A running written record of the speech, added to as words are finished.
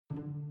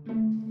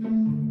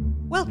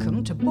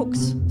Welcome to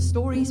Books,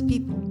 Stories,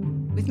 People,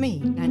 with me,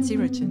 Nancy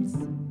Richards.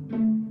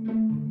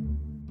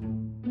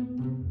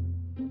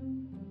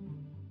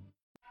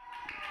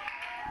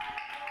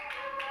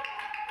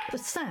 The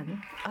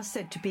San are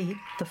said to be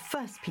the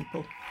first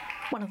people,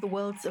 one of the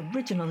world's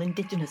original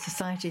indigenous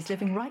societies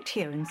living right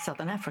here in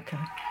southern Africa.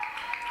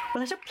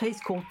 Well, at a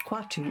place called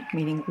Kwatu,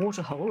 meaning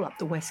waterhole up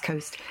the west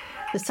coast,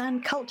 the San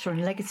culture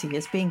and legacy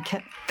is being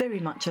kept very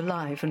much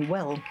alive and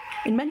well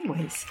in many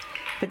ways,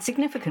 but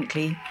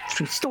significantly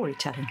through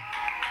storytelling.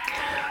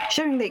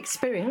 Sharing the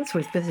experience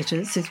with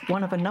visitors is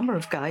one of a number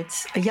of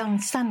guides, a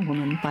young San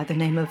woman by the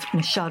name of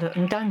Nshada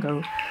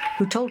Ndango,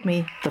 who told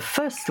me the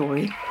first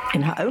story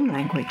in her own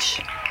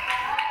language.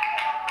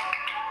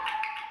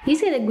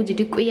 Isere guji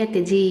di kuya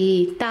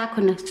teji ta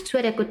kona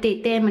swere ko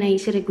te mana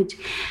isere guji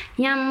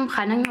yam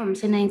khanang ngom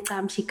sena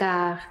ingam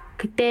sika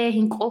kite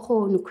hin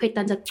koho nu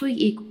kwetan za tui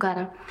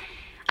ikukara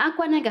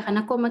akwana ga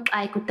khana ko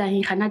makai ko ta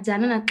hin khana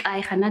jana na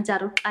kai khana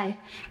jaro kai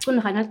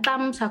kun khana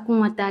tam sa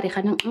kunga tare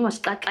khana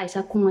ngos ka kai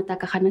sa kunga ta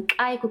ka khana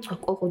kai ko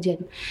tsako ko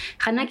jen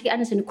khana ki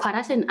anasen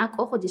khwarasen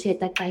ako ko jise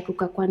ta kai ko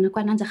ka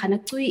kwana za khana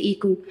tui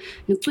iku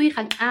nu tui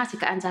khan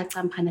asika anja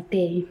tam khana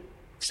te.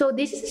 So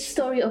this is a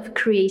story of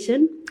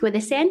creation, where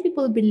the San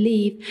people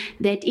believe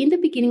that in the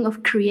beginning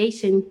of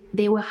creation,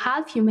 they were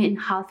half human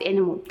and half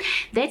animal.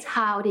 That's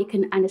how they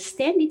can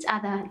understand each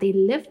other. They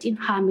lived in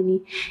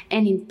harmony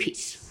and in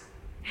peace.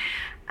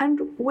 And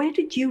where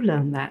did you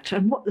learn that?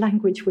 And what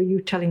language were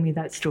you telling me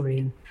that story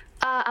in?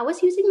 I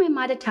was using my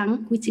mother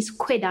tongue, which is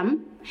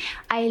Kwedam.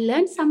 I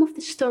learned some of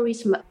the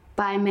stories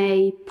by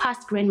my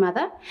past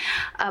grandmother,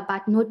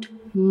 but not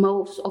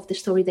most of the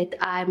story that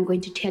I'm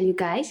going to tell you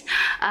guys.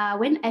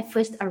 When I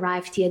first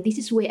arrived here, this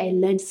is where I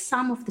learned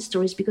some of the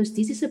stories, because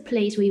this is a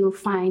place where you will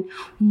find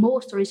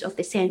more stories of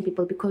the San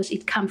people, because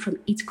it comes from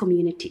its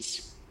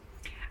communities.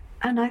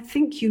 And I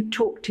think you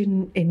talked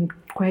in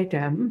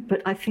Kwedam,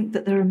 but I think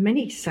that there are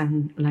many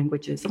San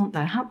languages, aren't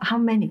there? How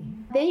many?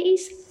 There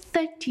is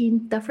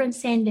 13 different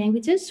San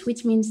languages,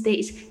 which means there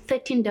is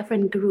 13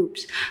 different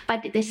groups.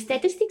 But the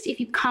statistics, if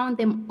you count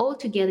them all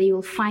together, you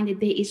will find that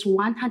there is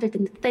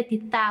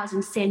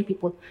 130,000 San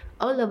people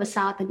all over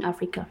Southern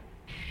Africa.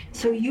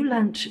 So you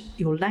learnt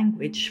your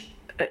language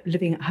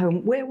living at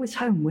home. Where was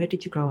home? Where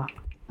did you grow up?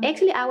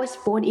 Actually, I was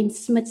born in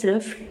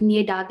Smithsriff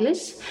near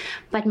Douglas,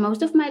 but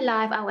most of my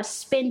life I was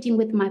spending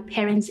with my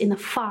parents in a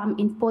farm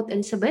in Port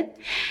Elizabeth.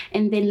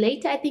 And then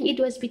later, I think it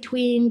was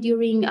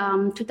during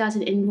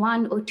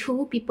 2001 or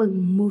 2, people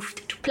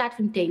moved to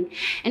Platfontein.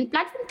 And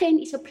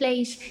Platfontein is a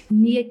place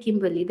near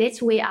Kimberley.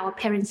 That's where our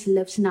parents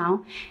live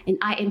now. And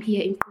I am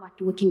here in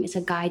Kwatu working as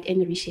a guide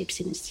and a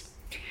receptionist.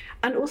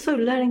 And also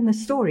learning the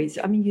stories.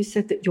 I mean, you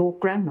said that your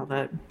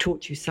grandmother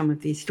taught you some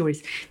of these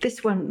stories.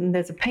 This one,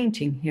 there's a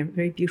painting here, a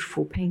very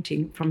beautiful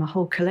painting from a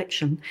whole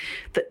collection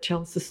that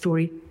tells the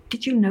story.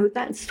 Did you know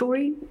that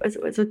story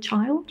as a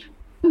child?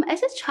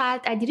 As a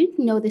child, I didn't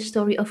know the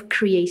story of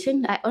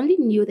creation. I only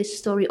knew the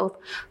story of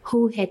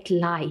who had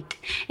lied.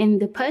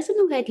 And the person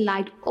who had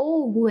lied,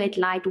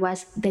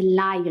 was the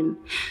lion.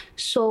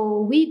 So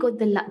we got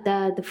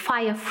the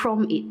fire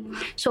from it.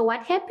 So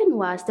what happened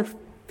was the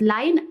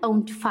lion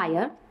owned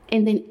fire.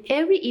 And then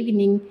every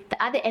evening,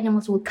 the other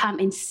animals will come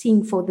and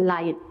sing for the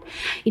lion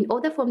in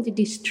order for him to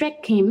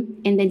distract him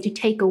and then to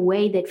take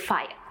away that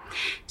fire.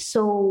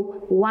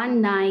 So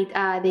one night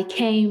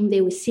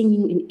they were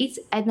singing, and each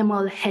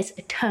animal has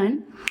a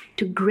turn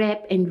to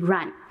grab and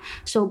run.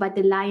 But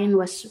the lion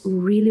was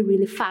really,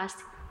 really fast.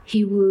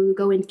 He will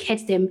go and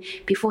catch them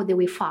before they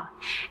were far.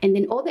 And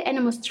then all the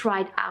animals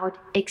tried out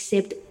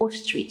except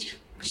ostrich.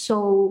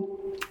 So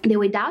they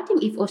were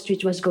doubting if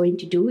ostrich was going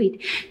to do it,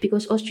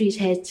 because ostrich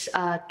has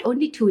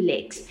only 2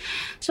 legs.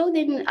 So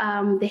then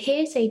the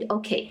hare said,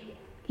 okay,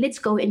 let's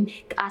go and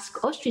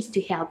ask ostrich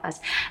to help us.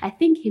 I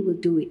think he will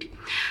do it.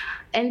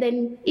 And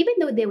then even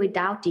though they were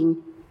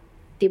doubting,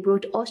 they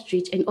brought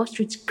ostrich, and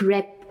ostrich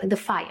grabbed the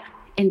fire.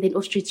 And then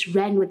ostrich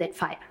ran with that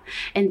fire.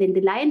 And then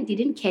the lion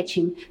didn't catch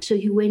him, so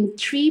he went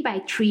tree by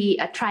tree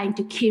trying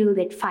to kill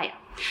that fire.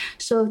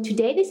 So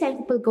today the San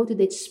people go to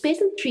that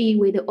special tree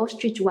where the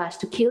ostrich was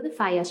to kill the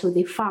fire, so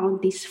they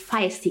found these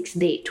fire sticks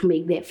there to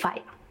make their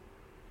fire.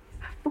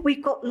 But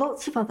we've got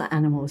lots of other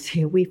animals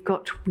here. We've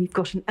got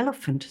an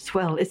elephant as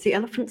well. Is the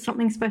elephant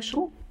something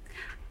special?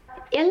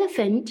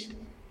 Elephant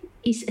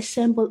is a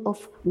symbol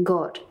of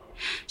God.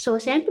 So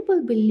San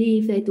people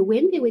believe that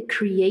when they were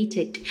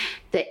created,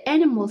 the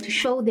animal to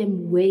show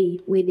them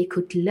way where they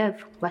could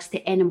live was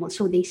the animal.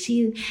 So they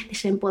see the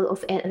symbol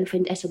of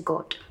elephant as a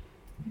god.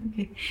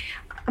 Okay.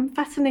 I'm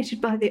fascinated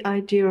by the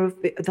idea of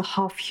the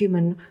half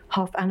human,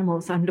 half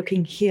animals. I'm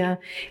looking here.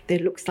 There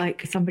looks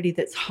like somebody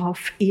that's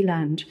half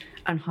eland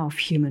and half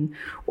human.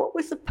 What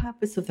was the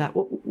purpose of that?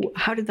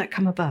 How did that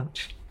come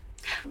about?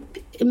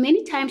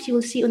 Many times you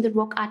will see on the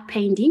rock art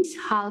paintings,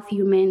 half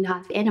human,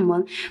 half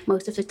animal.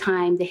 Most of the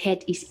time, the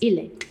head is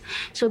eland.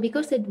 So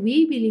because that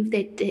we believe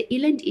that the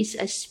eland is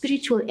a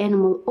spiritual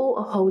animal or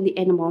a holy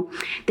animal,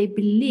 they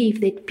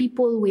believe that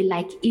people were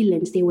like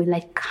elands. They were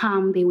like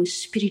calm. They were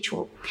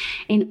spiritual.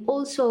 And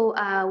also,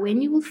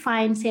 when you will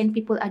find San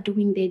people are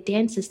doing their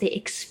dances, they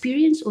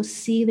experience or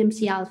see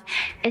themselves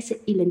as an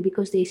eland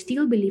because they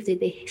still believe that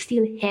they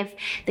still have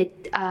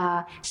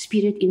that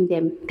spirit in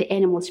them, the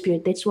animal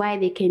spirit. That's why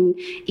they can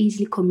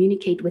easily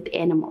communicate with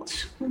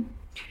animals.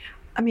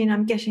 I mean,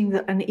 I'm getting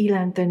that an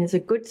eland then is a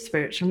good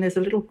spirit, and there's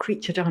a little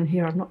creature down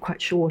here, I'm not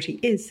quite sure what he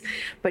is,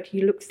 but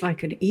he looks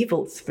like an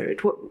evil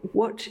spirit.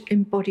 What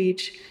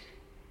embodied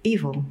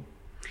evil?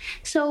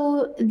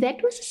 So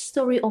that was a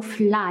story of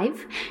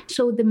life.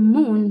 So the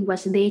moon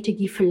was there to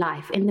give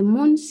life, and the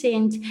moon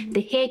sent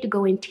the hare to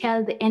go and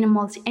tell the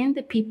animals and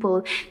the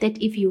people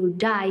that if you will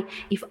die,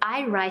 if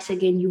I rise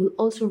again, you will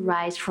also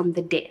rise from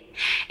the dead.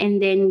 And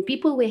then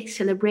people were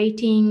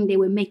celebrating, they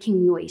were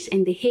making noise,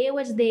 and the hare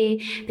was there.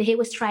 The hare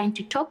was trying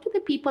to talk to the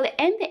people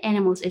and the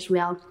animals as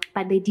well,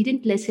 but they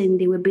didn't listen.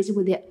 They were busy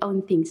with their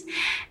own things.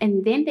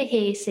 And then the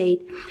hare said,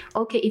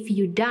 okay, if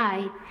you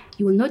die,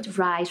 you will not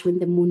rise when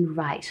the moon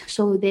rises.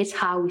 So that's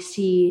how we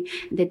see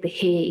that the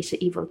hare is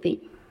an evil thing.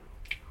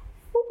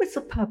 What was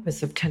the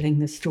purpose of telling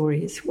the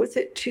stories? Was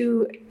it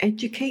to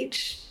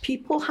educate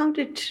people? How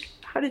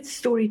did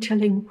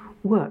storytelling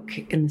work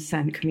in the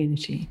San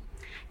community?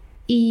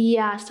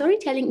 Yeah,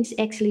 storytelling is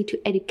actually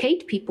to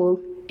educate people.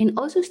 And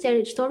also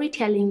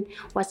storytelling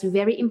was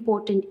very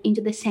important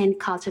into the San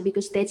culture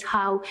because that's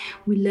how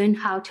we learn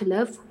how to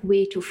live,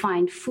 where to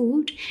find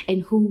food,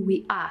 and who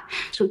we are.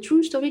 So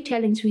through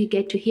storytelling, we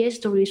get to hear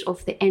stories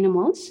of the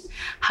animals,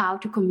 how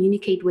to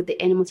communicate with the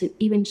animals, and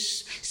even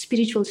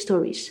spiritual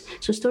stories.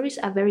 So stories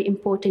are very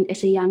important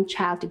as a young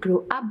child to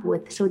grow up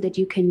with so that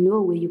you can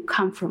know where you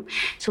come from,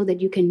 so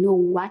that you can know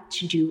what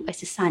to do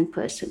as a San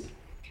person.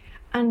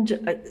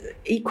 And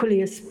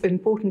equally as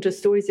important as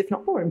stories, if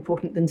not more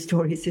important than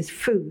stories, is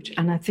food.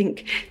 And I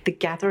think the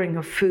gathering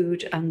of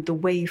food and the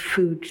way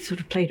food sort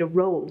of played a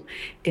role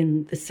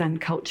in the San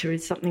culture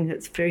is something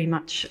that's very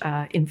much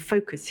in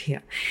focus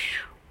here.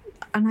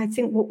 And I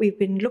think what we've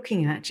been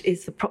looking at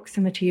is the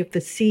proximity of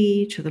the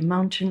sea to the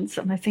mountains.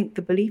 And I think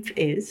the belief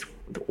is,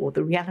 or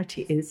the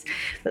reality is,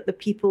 that the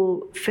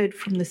people fed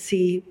from the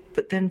sea,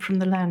 but then from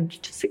the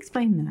land. Just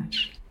explain that.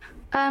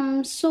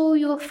 So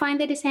you'll find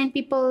that the San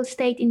people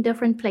stayed in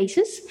different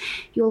places.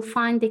 You'll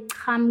find the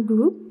Kham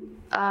group,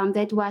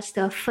 that was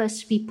the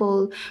first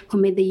people who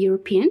met the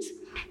Europeans.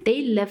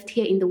 They lived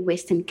here in the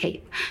Western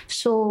Cape.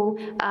 So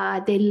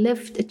they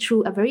lived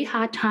through a very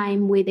hard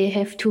time where they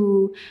have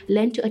to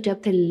learn to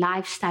adapt their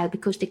lifestyle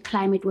because the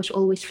climate was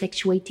always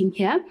fluctuating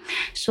here.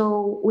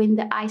 So when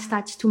the ice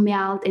starts to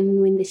melt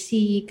and when the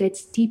sea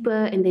gets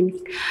deeper, and then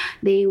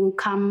they will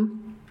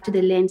come to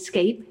the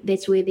landscape,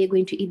 that's where they're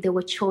going to eat the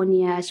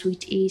wachonias,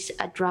 which is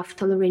a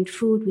drought-tolerant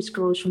food which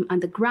grows from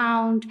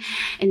underground,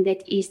 and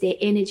that is their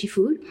energy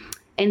food.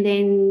 And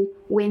then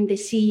when the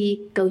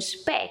sea goes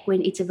back,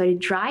 when it's a very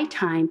dry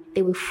time,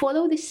 they will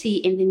follow the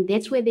sea, and then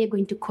that's where they're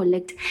going to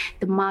collect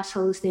the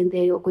mussels, then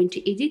they are going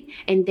to eat it,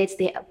 and that's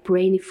their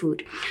brainy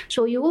food.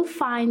 So you will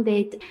find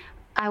that,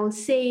 I will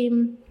say,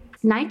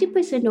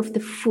 90% of the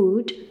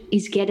food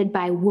is gathered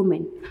by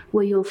women,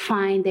 where you'll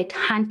find that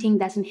hunting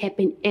doesn't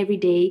happen every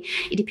day.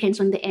 It depends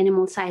on the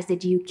animal size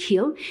that you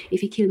kill.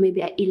 If you kill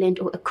maybe an eland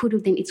or a kudu,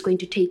 then it's going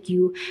to take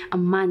you a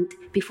month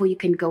before you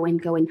can go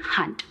and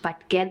hunt.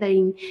 But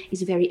gathering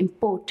is very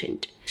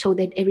important so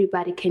that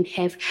everybody can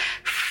have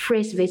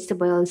fresh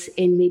vegetables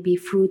and maybe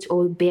fruits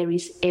or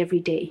berries every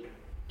day.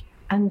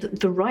 And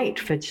the right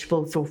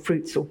vegetables or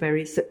fruits or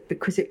berries,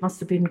 because it must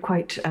have been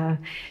quite,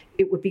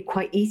 it would be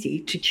quite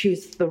easy to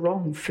choose the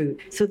wrong food.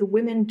 So the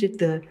women did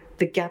the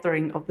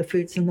gathering of the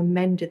foods and the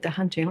men did the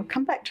hunting. I'll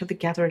come back to the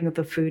gathering of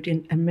the food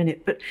in a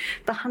minute, but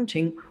the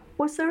hunting,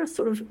 was there a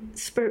sort of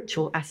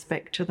spiritual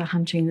aspect to the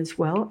hunting as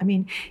well? I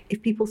mean,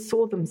 if people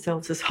saw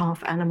themselves as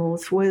half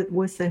animals,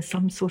 was there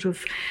some sort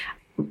of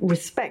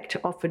respect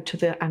offered to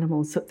the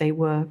animals that they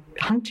were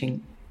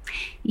hunting?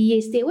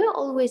 Yes, there were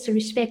always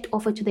respect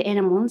offered to the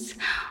animals.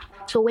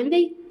 So when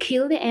they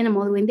kill the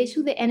animal, when they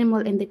shoot the animal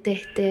and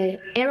the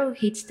arrow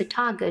hits the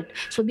target,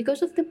 so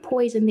because of the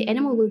poison, the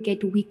animal will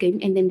get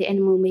weakened and then the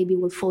animal maybe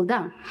will fall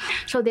down.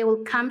 So they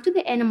will come to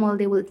the animal,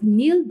 they will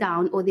kneel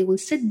down or they will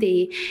sit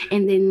there,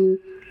 and then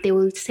they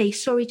will say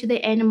sorry to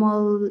the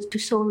animal to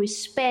show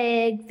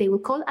respect. They will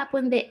call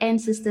upon their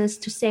ancestors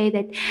to say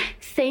that,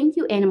 thank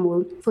you,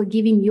 animal, for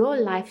giving your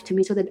life to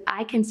me so that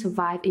I can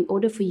survive in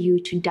order for you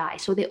to die.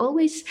 So they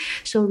always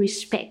show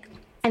respect.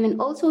 And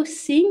then also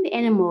seeing the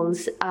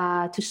animals,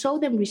 to show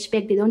them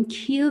respect, they don't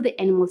kill the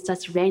animals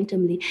just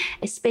randomly,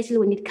 especially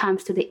when it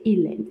comes to the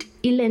eland.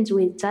 Elands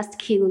were just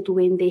killed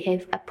when they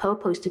have a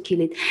purpose to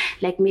kill it,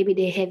 like maybe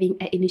they're having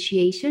an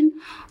initiation,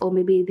 or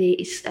maybe there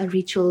is a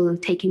ritual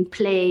taking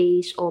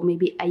place, or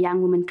maybe a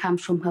young woman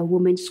comes from her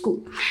women's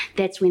school.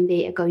 That's when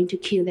they are going to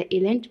kill the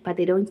eland, but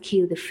they don't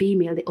kill the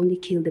female, they only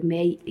kill the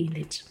male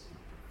elands.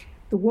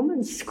 The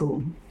women's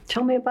school.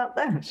 Tell me about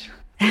that.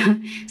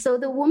 So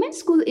the women's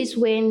school is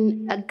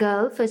when a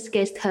girl first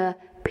gets her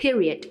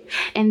period,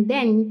 and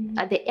then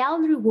the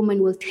elderly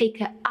woman will take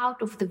her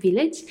out of the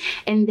village,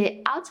 and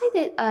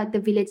outside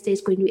the village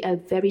there's going to be a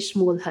very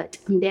small hut,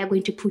 and they're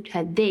going to put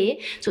her there.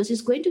 So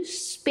she's going to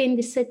spend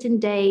the certain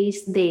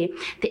days there.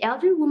 The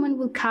elderly woman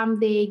will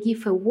come there,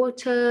 give her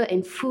water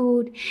and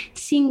food,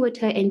 sing with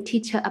her, and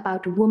teach her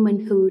about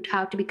womanhood,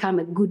 how to become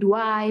a good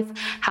wife,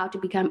 how to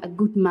become a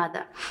good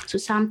mother. So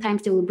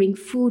sometimes they will bring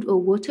food or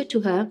water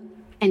to her,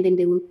 and then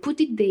they will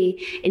put it there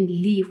and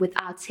leave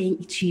without saying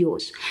it's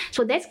yours.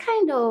 So that's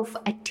kind of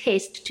a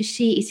test to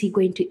see, is he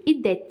going to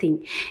eat that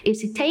thing?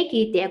 If he take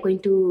it, they are going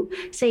to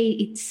say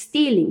it's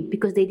stealing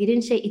because they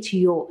didn't say it's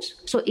yours.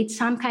 So it's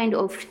some kind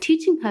of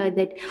teaching her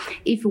that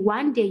if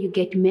one day you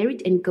get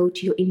married and go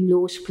to your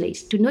in-laws'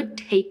 place, do not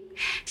take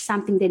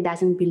something that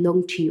doesn't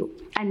belong to you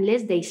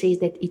unless they say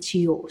that it's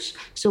yours.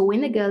 So when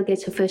the girl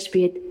gets her first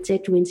period,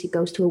 that's when she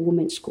goes to a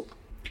women's school.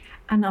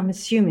 And I'm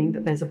assuming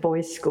that there's a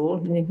boys' school,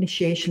 an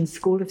initiation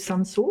school of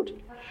some sort.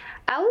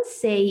 I would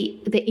say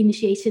the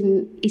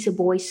initiation is a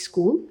boys'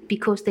 school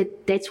because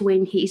that's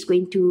when he is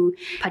going to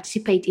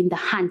participate in the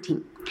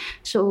hunting.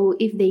 So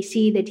if they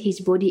see that his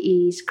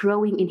body is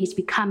growing and he's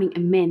becoming a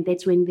man,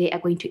 that's when they are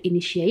going to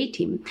initiate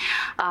him.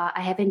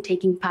 I haven't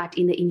taken part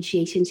in the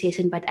initiation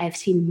session, but I've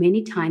seen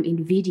many times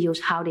in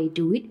videos how they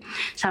do it.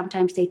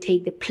 Sometimes they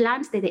take the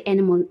plants that the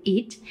animal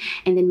eats,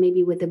 and then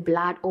maybe with the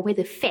blood or with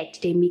the fat,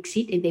 they mix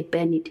it and they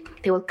burn it.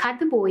 They will cut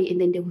the boy and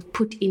then they will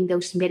put in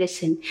those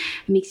medicine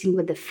mixing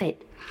with the fat.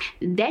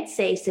 That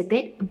says that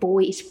that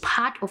boy is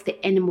part of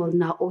the animal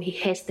now, or he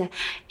has the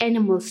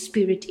animal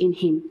spirit in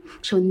him.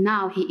 So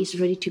now he is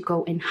ready to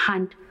go and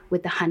hunt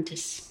with the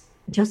hunters.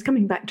 Just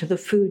coming back to the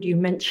food, you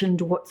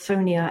mentioned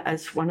Watsonia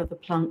as one of the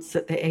plants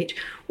that they ate.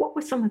 What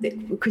were some of the,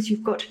 because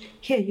you've got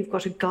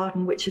a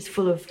garden which is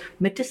full of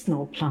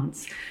medicinal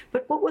plants,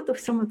 but what were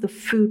some of the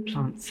food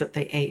plants that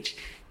they ate?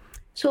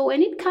 So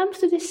when it comes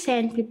to the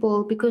San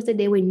people, because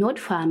they were not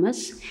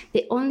farmers,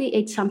 they only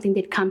ate something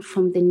that comes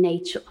from the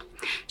nature.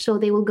 So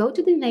they will go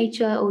to the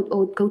nature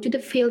or go to the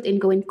field and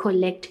go and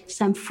collect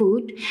some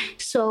food.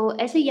 So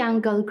as a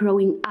young girl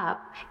growing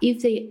up,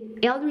 if the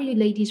elderly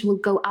ladies will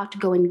go out to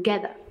go and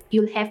gather,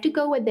 you'll have to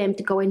go with them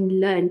to go and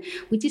learn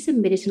which is a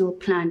medicinal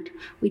plant,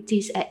 which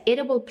is an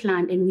edible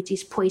plant, and which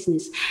is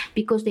poisonous.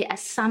 Because there are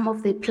some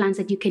of the plants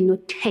that you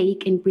cannot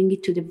take and bring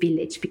it to the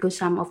village because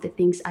some of the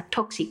things are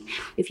toxic.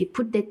 If you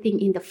put that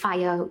thing in the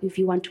fire, if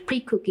you want to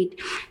pre-cook it,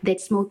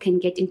 that smoke can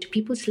get into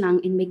people's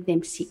lungs and make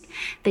them sick.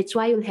 That's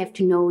why you'll have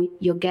to know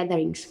your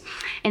gatherings.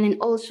 And then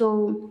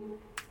also,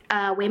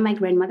 where my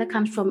grandmother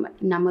comes from,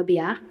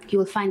 Namibia, you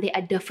will find there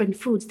are different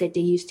foods that they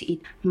used to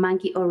eat.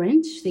 Monkey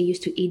orange, they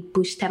used to eat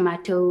bush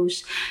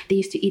tomatoes, they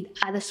used to eat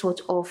other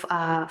sorts of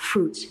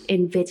fruits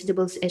and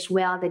vegetables as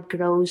well that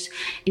grows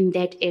in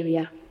that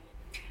area.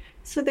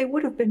 So they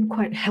would have been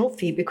quite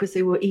healthy because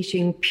they were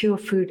eating pure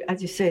food,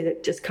 as you say,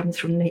 that just comes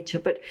from nature.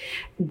 But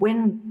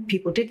when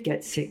people did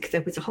get sick,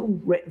 there is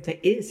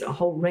a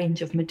whole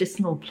range of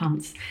medicinal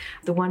plants.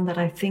 The one that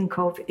I think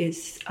of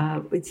is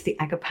it's the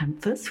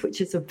agapanthus, which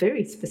is a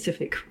very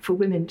specific for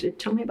women.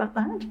 Tell me about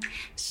that.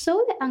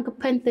 So the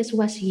agapanthus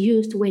was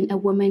used when a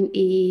woman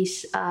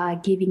is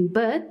giving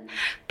birth.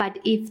 But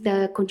if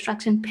the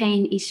contraction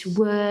pain is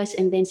worse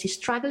and then she's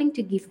struggling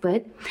to give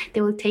birth,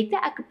 they will take the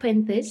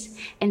agapanthus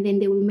and then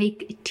they will make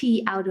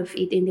tea out of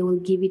it and they will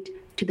give it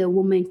to the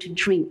woman to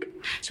drink.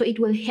 So it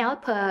will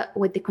help her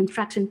with the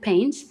contraction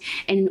pains,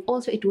 and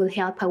also it will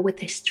help her with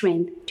her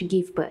strength to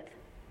give birth.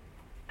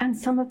 And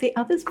some of the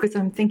others, because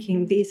I'm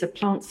thinking these are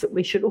plants that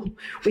we should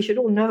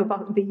all know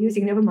about and be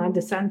using. Never mind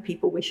the San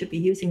people, we should be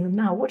using them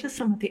now. What are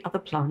some of the other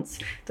plants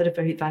that are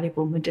very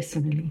valuable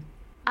medicinally?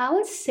 I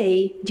would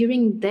say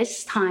during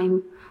this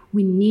time,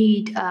 we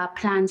need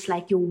plants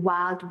like your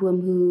wild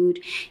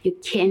wormwood, your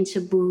cancer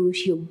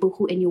bush, your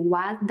buchu, and your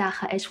wild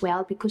dagga as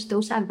well, because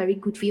those are very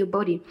good for your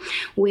body.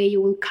 Where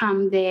you will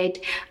come that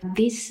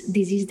this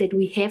disease that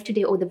we have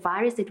today, or the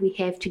virus that we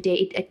have today,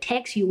 it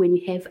attacks you when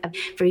you have a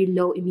very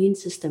low immune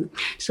system.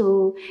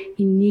 So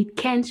you need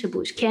cancer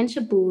bush.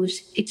 Cancer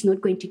bush, it's not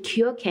going to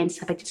cure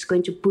cancer, but it's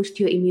going to boost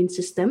your immune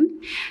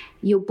system.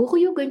 Your buchu,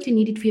 you're going to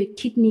need it for your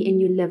kidney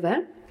and your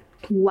liver.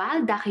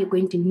 Wild dagga, you're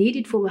going to need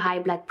it for high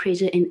blood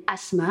pressure and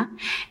asthma,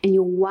 and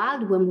your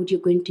wild wormwood, you're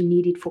going to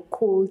need it for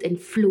cold and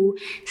flu,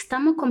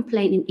 stomach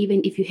complaint, and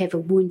even if you have a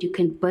wound, you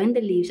can burn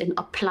the leaves and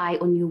apply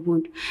on your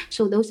wound.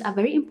 So those are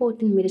very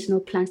important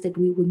medicinal plants that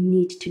we will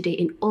need today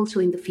and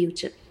also in the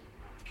future.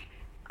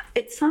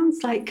 It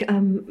sounds like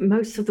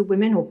most of the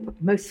women, or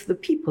most of the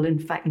people, in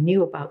fact,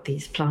 knew about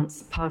these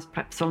plants, passed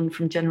perhaps on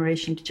from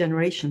generation to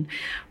generation.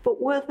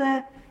 But were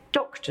there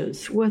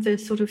doctors? Were there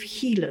sort of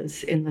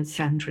healers in the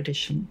San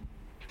tradition?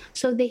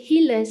 So the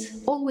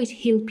healers always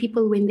heal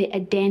people when they are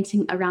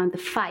dancing around the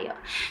fire.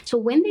 So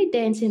when they're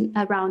dancing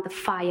around the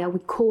fire, we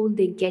call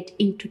they get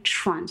into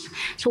trance.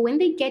 So when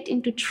they get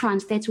into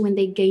trance, that's when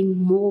they gain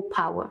more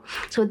power.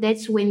 So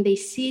that's when they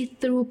see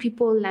through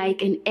people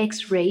like an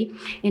X-ray,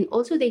 and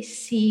also they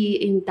see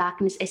in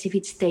darkness as if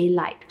it's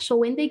daylight. So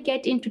when they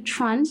get into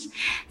trance,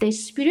 their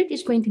spirit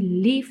is going to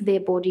leave their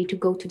body to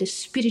go to the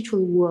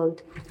spiritual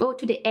world or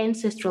to the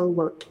ancestral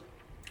world.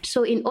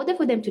 So in order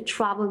for them to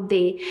travel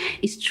there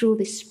is through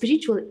the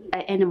spiritual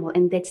animal,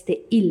 and that's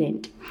the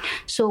eland.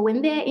 So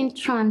when they're in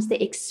trance, they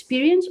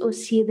experience or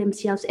see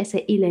themselves as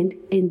an eland,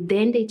 and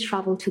then they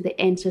travel to the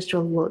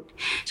ancestral world.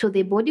 So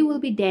their body will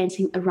be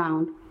dancing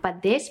around,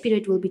 but their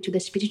spirit will be to the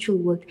spiritual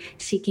world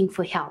seeking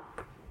for help.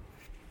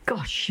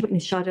 Gosh,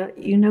 Nishada,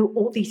 you know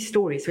all these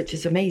stories, which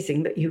is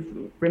amazing that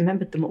you've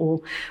remembered them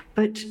all,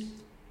 but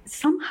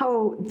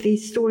somehow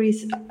these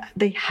stories,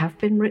 they have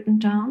been written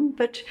down,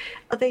 but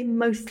are they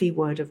mostly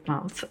word of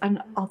mouth?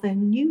 And are there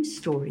new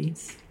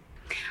stories?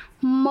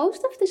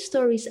 Most of the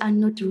stories are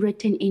not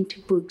written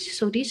into books.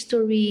 So these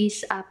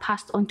stories are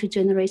passed on to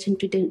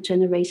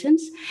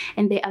generations,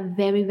 and they are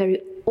very,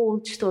 very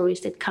old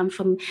stories that come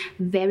from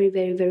very,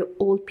 very, very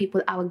old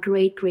people, our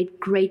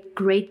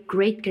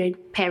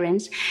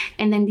great-great-great-great-great-grandparents.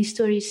 And then these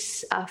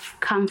stories have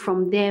come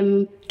from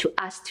them to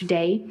us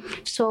today.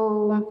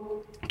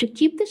 So to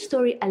keep the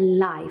story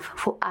alive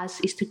for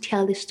us is to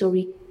tell the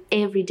story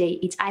every day.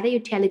 It's either you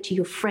tell it to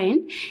your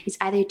friend, it's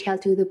either you tell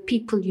to the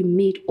people you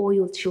meet or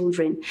your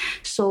children.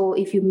 So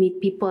if you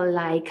meet people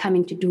like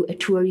coming to do a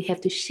tour, you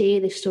have to share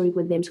the story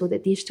with them so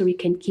that this story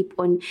can keep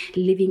on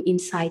living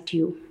inside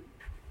you.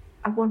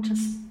 I want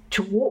us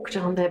to walk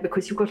down there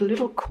because you've got a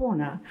little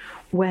corner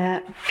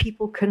where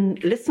people can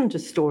listen to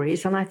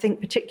stories, and I think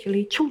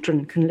particularly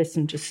children can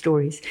listen to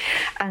stories.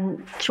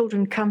 And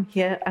children come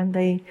here and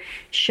they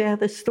share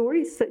the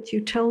stories that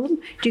you tell them.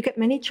 Do you get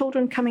many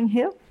children coming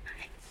here?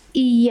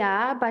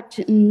 Yeah,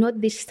 but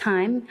not this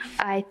time.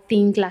 I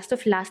think last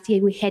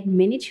year we had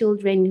many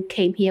children who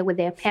came here with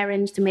their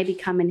parents to maybe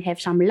come and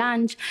have some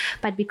lunch.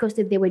 But because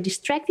they were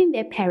distracting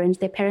their parents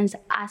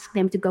asked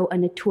them to go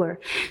on a tour.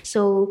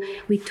 So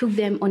we took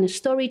them on a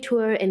story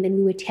tour, and then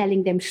we were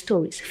telling them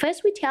stories.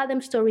 First, we tell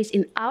them stories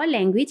in our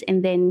language,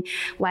 and then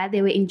while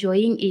they were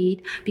enjoying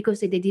it, because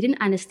they didn't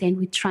understand,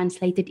 we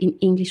translated in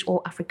English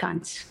or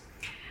Afrikaans.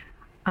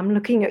 I'm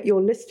looking at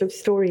your list of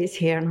stories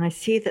here, and I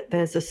see that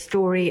there's a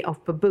story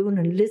of Baboon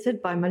and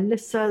Lizard by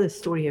Melissa, the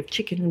story of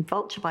Chicken and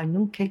Vulture by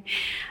Nunke,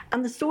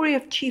 and the story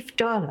of Chief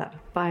Dala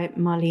by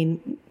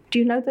Marlene. Do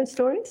you know those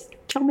stories?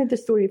 Tell me the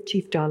story of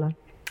Chief Dala.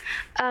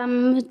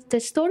 The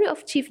story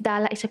of Chief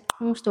Dala is a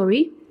Kong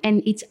story,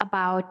 and it's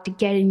about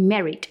getting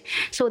married.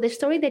 So the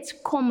story that's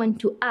common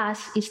to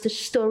us is the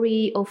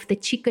story of the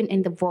chicken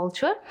and the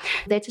vulture.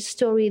 That's a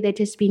story that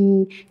has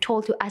been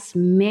told to us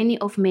many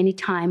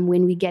times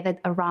when we gathered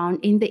around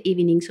in the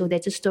evening. So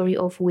that's a story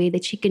of where the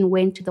chicken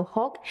went to the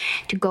hawk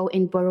to go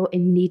and borrow a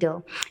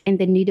needle, and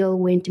the needle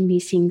went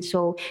missing.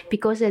 So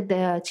because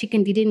the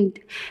chicken didn't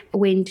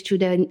went to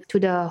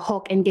the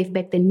hawk and gave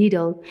back the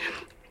needle,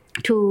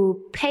 to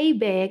pay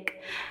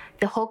back,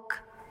 the hawk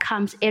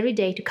comes every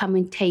day to come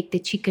and take the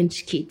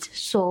chicken's kids.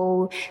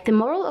 So the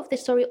moral of the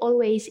story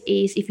always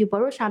is, if you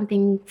borrow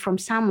something from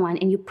someone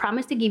and you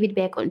promise to give it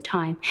back on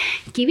time,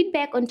 give it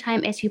back on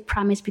time as you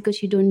promised,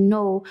 because you don't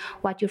know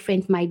what your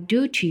friend might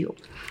do to you.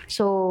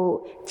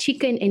 So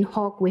chicken and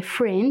hawk were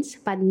friends,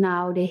 but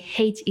now they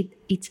hate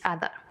each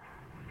other.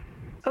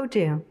 Oh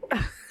dear.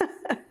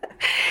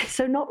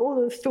 So not all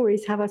of the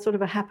stories have a sort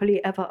of a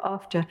happily ever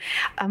after.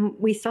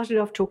 We started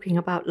off talking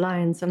about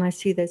lions, and I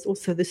see there's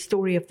also the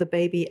story of the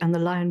baby and the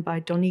lion by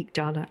Donique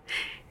Dala.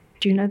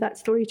 Do you know that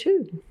story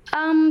too?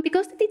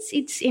 Because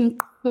it's in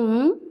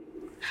Kong,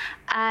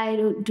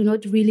 I do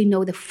not really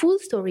know the full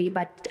story,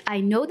 but I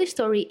know the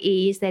story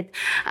is that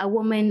a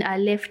woman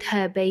left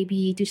her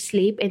baby to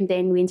sleep, and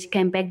then when she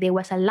came back, there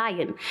was a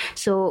lion.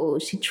 So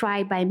she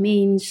tried by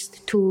means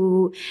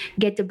to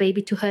get the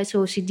baby to her.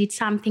 So she did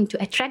something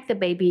to attract the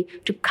baby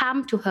to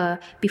come to her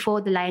before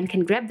the lion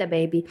can grab the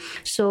baby.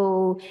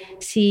 So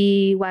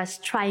she was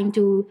trying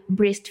to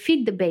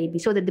breastfeed the baby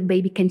so that the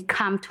baby can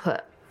come to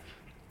her.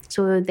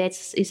 So that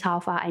is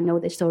how far I know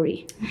the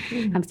story.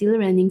 Mm-hmm. I'm still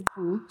learning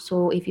Kong,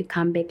 so if you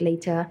come back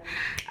later,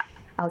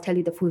 I'll tell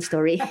you the full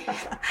story.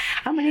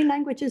 How many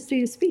languages do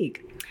you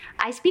speak?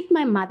 I speak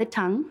my mother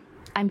tongue.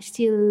 I'm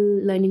still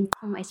learning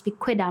Kong. I speak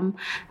Kwedam,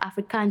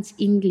 Afrikaans,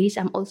 English.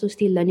 I'm also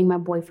still learning my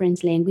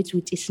boyfriend's language,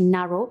 which is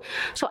Naro.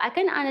 So I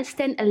can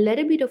understand a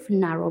little bit of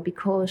Naro,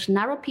 because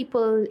Naro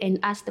people and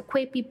us, the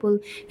Kwe people,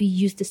 we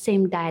use the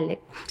same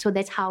dialect. So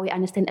that's how we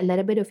understand a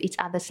little bit of each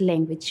other's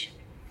language.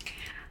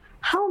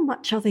 How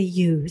much are they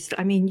used?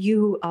 I mean,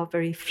 you are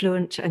very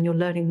fluent and you're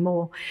learning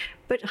more,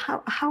 but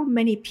how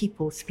many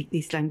people speak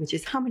these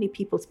languages? How many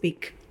people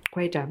speak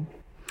Kwedam?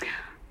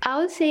 I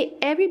would say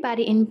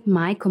everybody in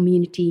my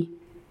community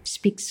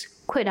speaks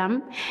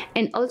Kwedam,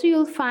 and also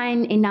you'll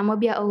find in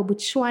Namibia or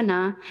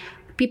Botswana,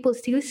 People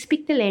still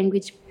speak the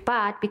language,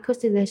 but because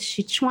the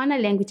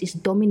Setswana language is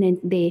dominant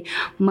there,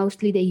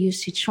 mostly they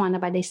use Setswana,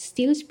 but they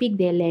still speak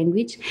their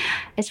language.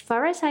 As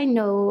far as I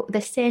know, the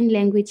San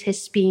language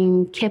has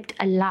been kept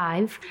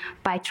alive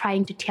by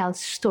trying to tell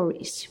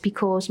stories,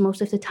 because most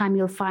of the time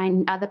you'll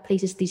find in other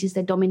places this is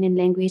the dominant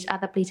language,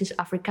 other places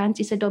Afrikaans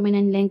is a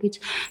dominant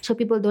language, so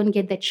people don't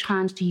get the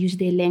chance to use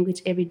their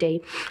language every day.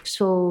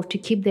 So to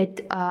keep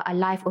that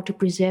alive, or to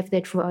preserve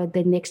that for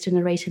the next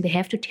generation, they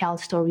have to tell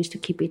stories to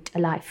keep it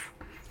alive.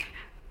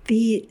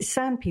 The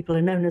San people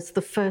are known as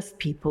the first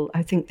people.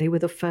 I think they were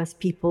the first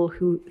people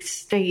who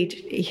stayed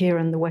here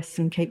in the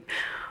Western Cape.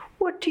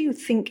 What do you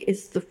think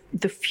is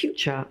the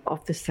future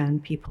of the San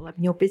people? I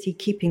mean, you're busy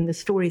keeping the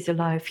stories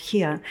alive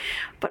here,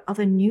 but are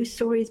there new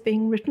stories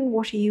being written?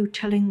 What are you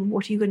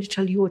going to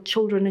tell your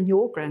children and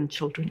your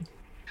grandchildren?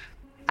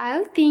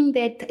 I think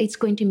that it's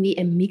going to be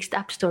a mixed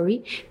up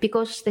story,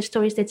 because the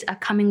stories that are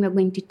coming, we're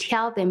going to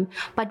tell them,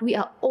 but we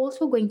are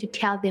also going to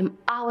tell them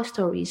our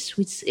stories,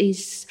 which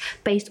is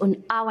based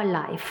on our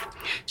life.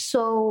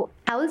 So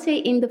I would say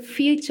in the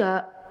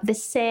future, the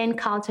San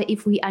culture,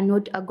 if we are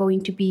not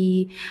going to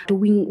be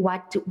doing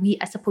what we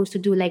are supposed to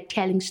do, like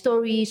telling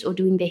stories or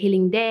doing the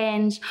healing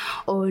dance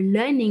or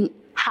learning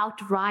how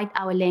to write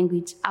our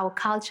language, our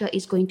culture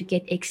is going to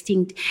get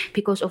extinct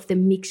because of the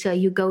mixer.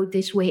 You go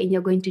this way and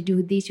you're going to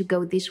do this, you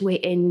go this way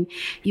and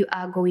you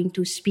are going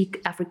to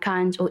speak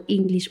Afrikaans or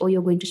English, or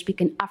you're going to speak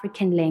an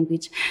African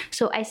language.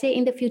 So I say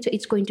in the future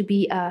it's going to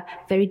be a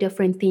very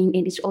different thing,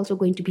 and it's also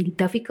going to be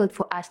difficult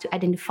for us to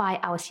identify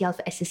ourselves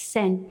as a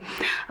San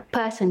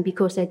person,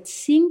 because it's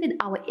seeing that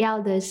our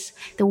elders,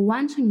 the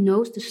ones who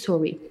knows the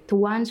story, the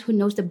ones who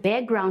knows the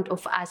background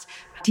of us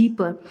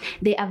deeper,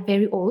 they are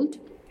very old.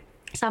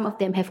 Some of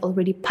them have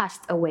already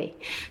passed away.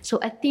 So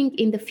I think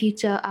in the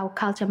future, our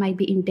culture might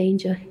be in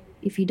danger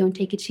if you don't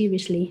take it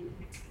seriously.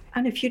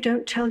 And if you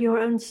don't tell your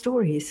own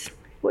stories,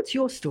 what's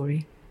your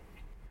story?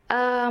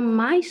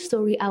 My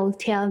story, I will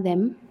tell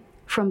them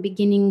from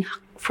beginning,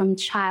 from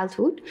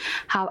childhood,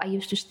 how I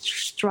used to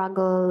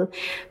struggle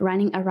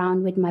running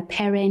around with my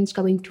parents,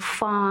 going to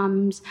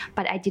farms,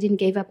 but I didn't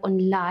give up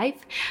on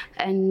life.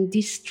 And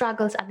these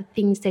struggles are the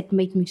things that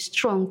made me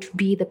strong to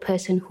be the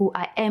person who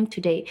I am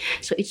today.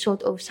 So it's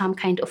sort of some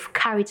kind of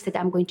courage that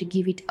I'm going to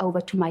give it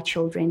over to my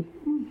children.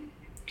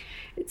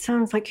 It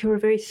sounds like you're a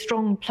very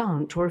strong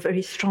plant or a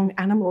very strong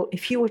animal.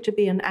 If you were to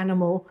be an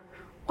animal,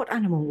 what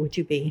animal would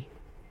you be?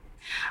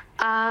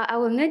 I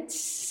will not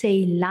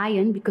say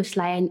lion, because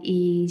lion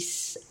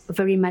is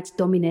very much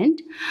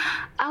dominant.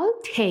 I will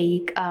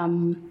take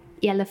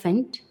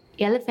elephant.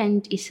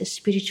 Elephant is a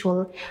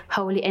spiritual,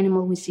 holy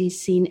animal which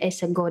is seen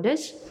as a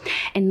goddess.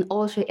 And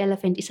also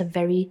elephant is a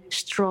very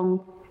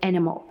strong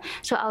animal.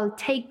 So I'll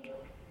take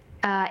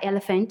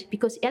elephant,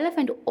 because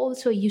elephant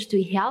also used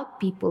to help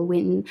people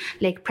when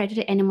like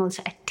predator animals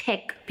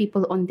attack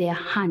people on their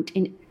hunt,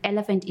 and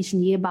elephant is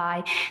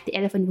nearby, the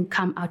elephant will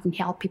come out and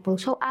help people.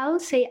 So I'll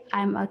say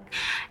I'm an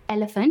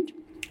elephant.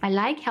 I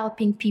like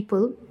helping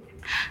people.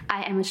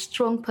 I am a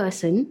strong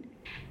person,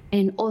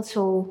 and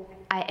also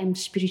I am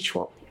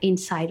spiritual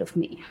inside of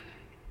me.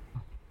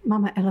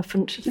 Mama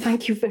Elephant,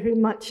 thank you very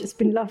much. It's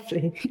been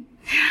lovely.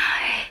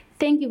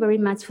 Thank you very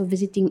much for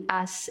visiting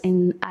us,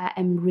 and I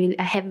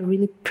have a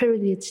really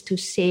privilege to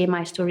share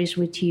my stories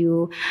with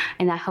you,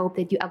 and I hope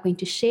that you are going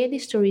to share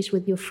these stories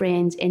with your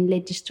friends and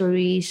let the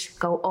stories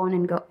go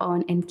on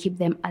and keep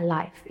them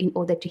alive in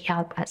order to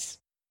help us.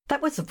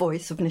 That was the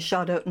voice of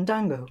Nishada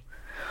Ndango.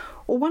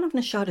 Or one of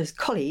Nishada's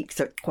colleagues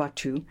at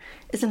Kwatu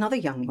is another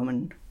young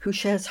woman who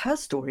shares her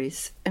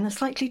stories in a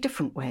slightly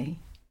different way.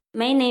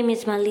 My name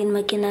is Marlene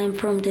McKenna. I'm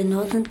from the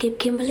Northern Cape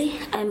Kimberley.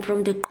 I'm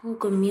from the Kung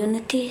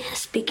community,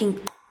 speaking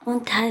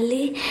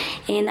Montali,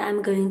 and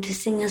I'm going to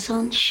sing a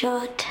song,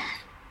 short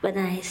but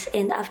nice,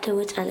 and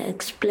afterwards I'll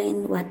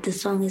explain what the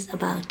song is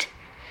about.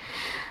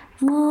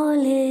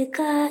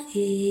 Ngoleka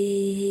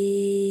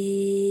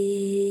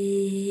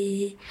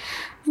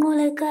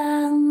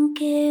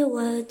nke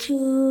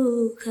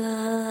wajuka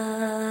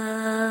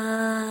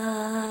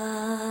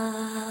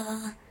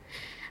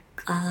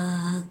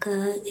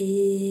kaka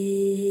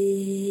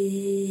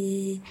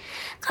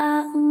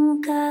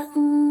kanka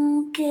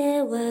nke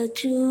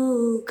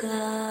wajuka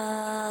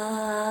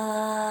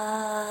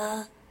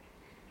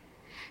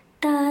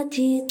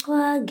tati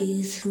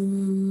twagisu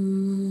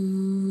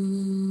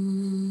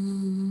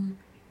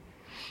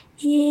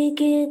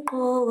yike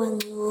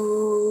kowangu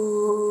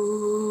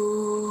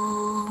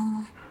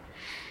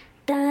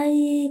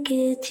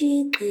taike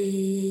chike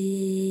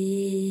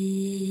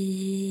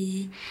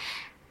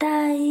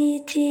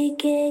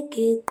taitike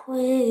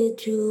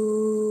kekweju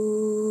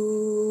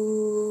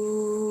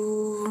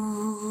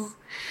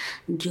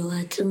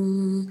joatum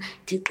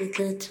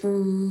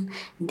tikekatum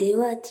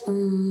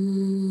dewatum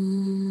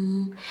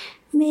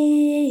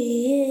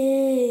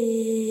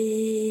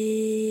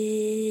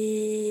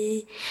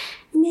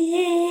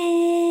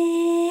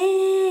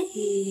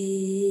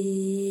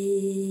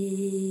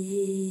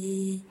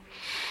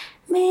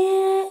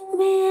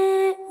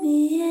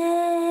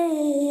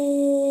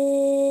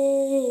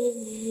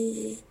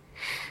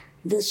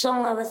The the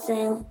song I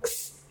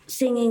was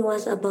singing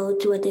was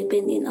about what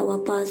happened in our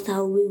past,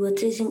 how we were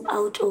chasing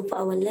out of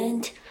our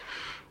land.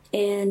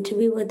 And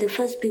we were the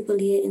first people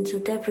here in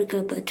South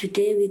Africa, but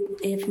today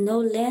we have no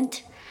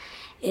land.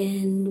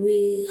 And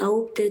we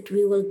hope that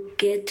we will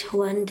get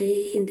one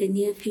day in the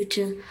near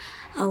future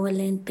our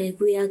land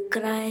back. We are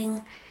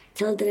crying,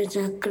 children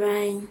are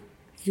crying,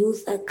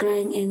 youth are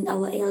crying, and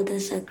our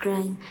elders are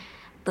crying.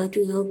 But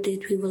we hope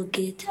that we will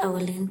get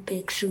our land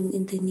back soon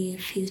in the near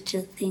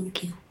future.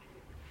 Thank you.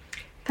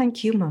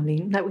 Thank you,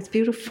 Marlene. That was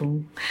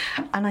beautiful.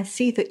 And I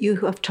see that you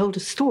have told a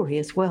story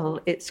as well.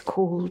 It's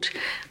called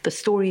The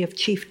Story of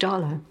Chief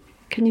Dala.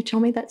 Can you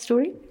tell me that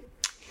story?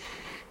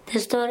 The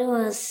story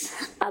was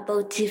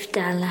about Chief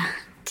Dala.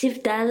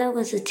 Chief Dala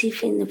was a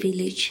chief in the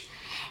village.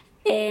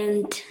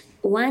 And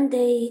one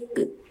day,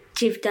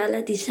 Chief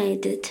Dala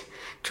decided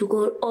to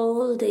call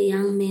all the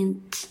young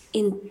men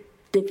in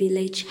the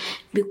village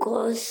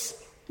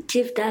because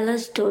Chief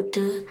Dala's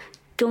daughter,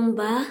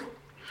 Tumba,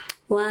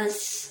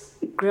 was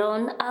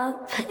grown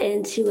up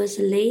and she was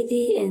a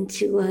lady and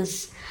she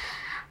was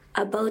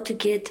about to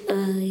get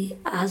a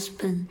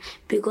husband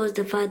because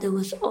the father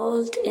was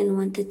old and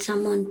wanted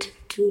someone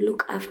to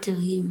look after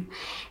him.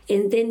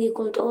 And then he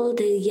called all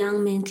the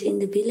young men in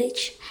the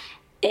village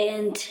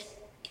and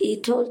he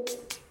told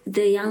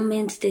the young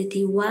men that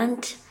he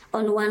want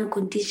on one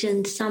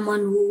condition,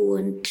 someone who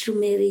wants to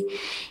marry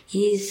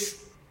his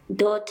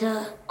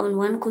daughter on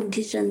one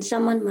condition.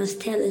 Someone must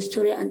tell a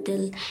story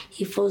until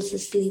he falls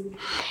asleep.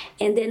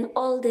 And then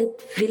all the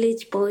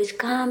village boys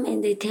come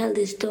and they tell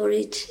the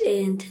story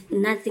and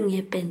nothing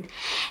happened.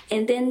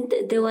 And then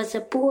there was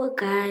a poor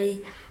guy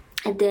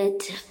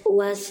that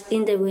was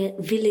in the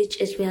village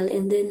as well.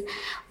 And then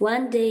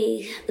one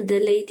day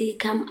the lady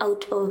come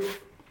out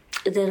of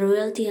the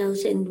royalty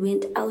house and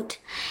went out.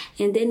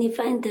 And then he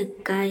find the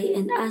guy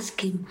and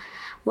ask him,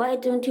 why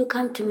don't you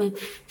come to my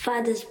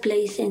father's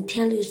place and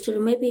tell your story?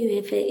 Maybe you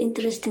have an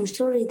interesting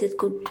story that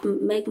could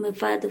make my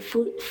father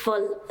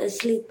fall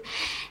asleep.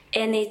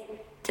 And he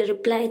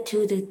replied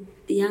to the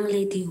young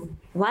lady,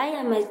 why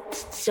am I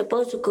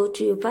supposed to go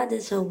to your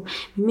father's house?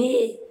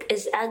 Me,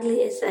 as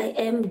ugly as I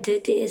am,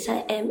 dirty as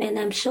I am, and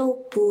I'm so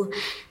poor.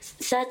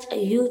 Such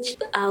a huge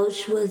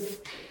house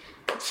with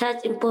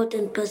such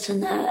important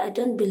person, I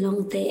don't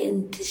belong there.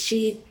 And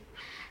she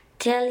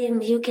tell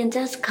him, you can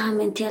just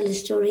come and tell a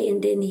story.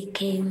 And then he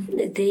came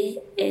there.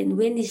 And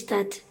when he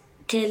started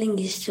telling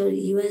his story,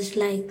 he was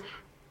like,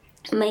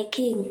 my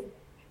king,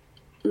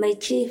 my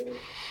chief,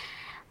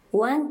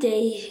 one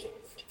day,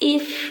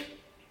 if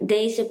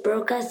there is a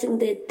broadcasting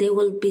that there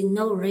will be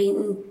no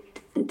rain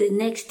in the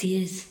next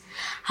years,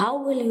 how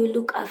will you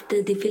look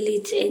after the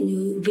village and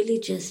your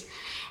villagers?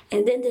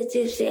 And then the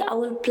chief said, I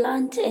will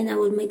plant and I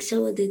will make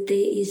sure that there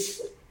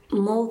is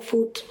more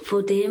food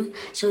for them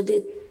so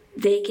that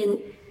they can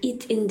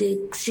eat in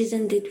the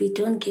season that we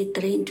don't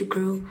get rain to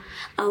grow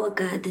our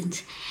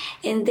gardens.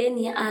 And then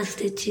he asked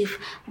the chief,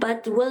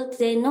 but will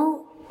there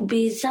not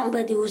be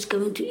somebody who's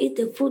going to eat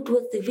the food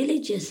with the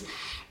villagers?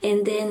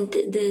 And then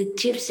the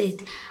chief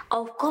said,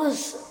 of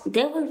course,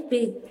 there will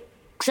be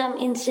some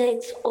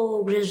insects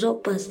or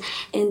grasshoppers.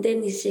 And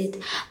then he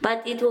said,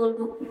 but it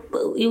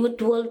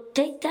will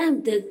take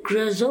time. The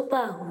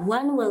grasshopper,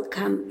 one will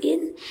come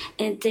in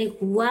and take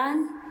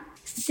one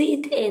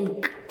seed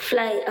and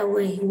fly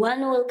away.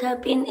 One will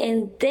come in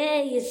and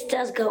there is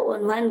just go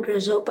on one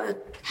grasshopper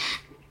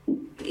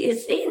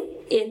is in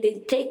and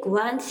they take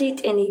one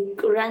seed and he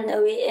run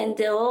away and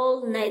the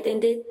whole night.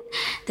 And then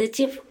the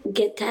chief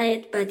get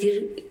tired but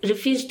he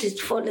refused to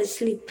fall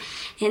asleep.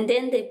 And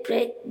then they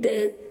break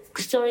the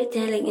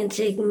storytelling and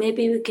say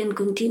maybe we can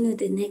continue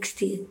the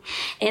next year.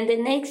 And the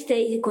next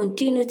day he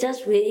continued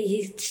just where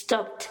he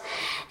stopped.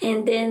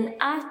 And then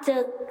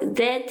after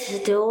that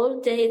the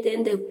whole day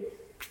then the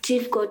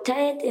chief got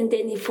tired and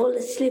then he fall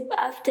asleep.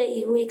 After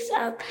he wakes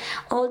up,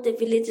 all the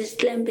villagers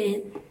climb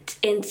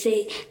and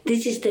say,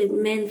 this is the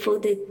man for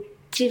the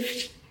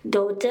chief's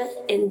daughter.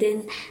 And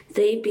then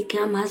they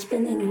become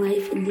husband and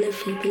wife and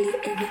live happily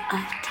ever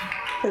after.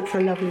 That's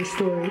a lovely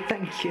story.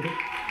 Thank you.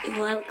 You're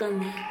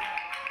welcome.